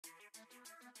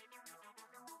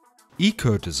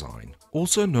Eco-design,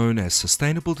 also known as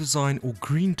sustainable design or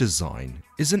green design,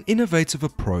 is an innovative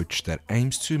approach that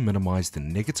aims to minimize the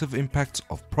negative impacts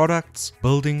of products,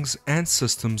 buildings, and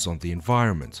systems on the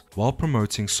environment while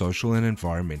promoting social and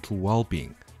environmental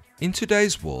well-being. In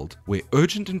today's world, where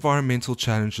urgent environmental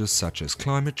challenges such as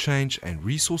climate change and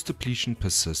resource depletion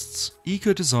persists,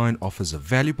 eco-design offers a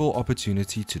valuable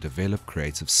opportunity to develop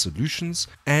creative solutions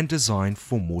and design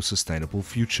for a more sustainable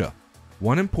future.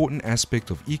 One important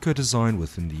aspect of eco-design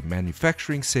within the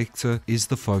manufacturing sector is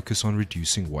the focus on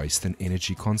reducing waste and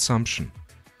energy consumption.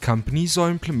 Companies are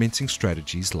implementing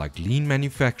strategies like lean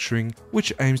manufacturing,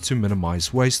 which aims to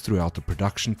minimize waste throughout the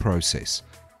production process.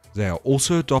 They are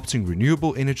also adopting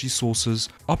renewable energy sources,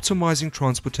 optimizing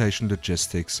transportation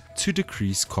logistics to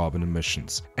decrease carbon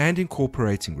emissions, and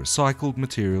incorporating recycled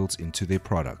materials into their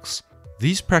products.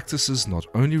 These practices not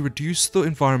only reduce the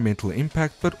environmental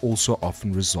impact but also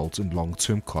often result in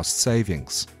long-term cost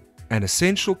savings. An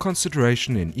essential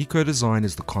consideration in eco-design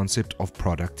is the concept of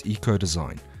product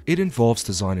eco-design. It involves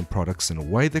designing products in a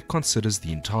way that considers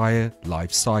the entire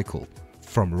life cycle,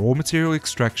 from raw material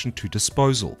extraction to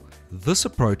disposal. This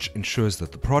approach ensures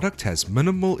that the product has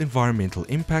minimal environmental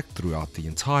impact throughout the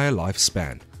entire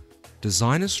lifespan.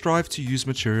 Designers strive to use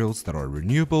materials that are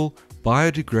renewable,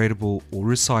 biodegradable, or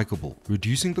recyclable,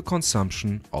 reducing the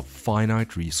consumption of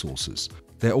finite resources.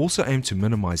 They also aim to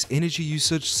minimize energy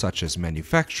usage such as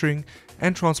manufacturing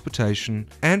and transportation,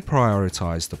 and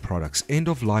prioritize the product's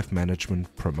end-of-life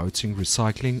management, promoting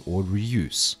recycling or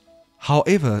reuse.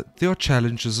 However, there are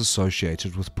challenges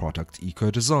associated with product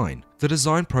eco-design. The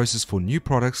design process for new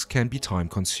products can be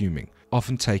time-consuming,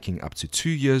 often taking up to 2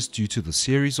 years due to the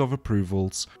series of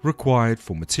approvals required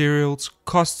for materials,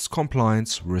 costs,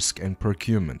 compliance, risk, and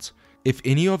procurement. If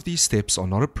any of these steps are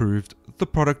not approved, the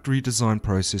product redesign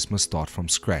process must start from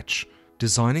scratch.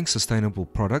 Designing sustainable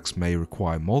products may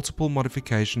require multiple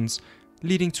modifications,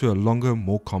 leading to a longer,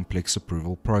 more complex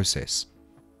approval process.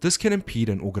 This can impede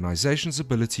an organization's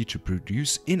ability to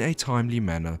produce in a timely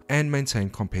manner and maintain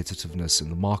competitiveness in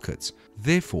the market.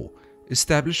 Therefore,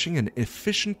 establishing an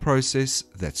efficient process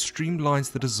that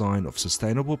streamlines the design of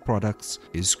sustainable products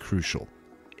is crucial.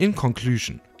 In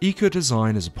conclusion,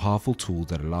 eco-design is a powerful tool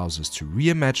that allows us to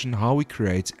reimagine how we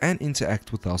create and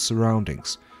interact with our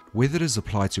surroundings. Whether it is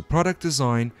applied to product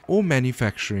design or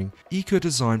manufacturing,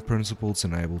 eco-design principles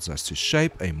enables us to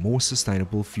shape a more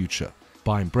sustainable future.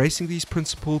 By embracing these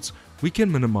principles, we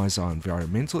can minimize our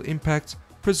environmental impact,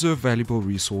 preserve valuable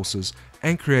resources,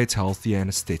 and create healthy and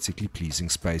aesthetically pleasing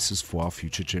spaces for our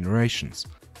future generations.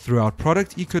 Through our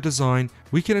product eco-design,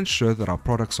 we can ensure that our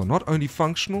products are not only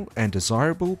functional and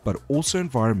desirable, but also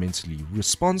environmentally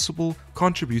responsible,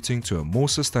 contributing to a more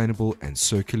sustainable and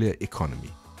circular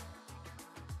economy.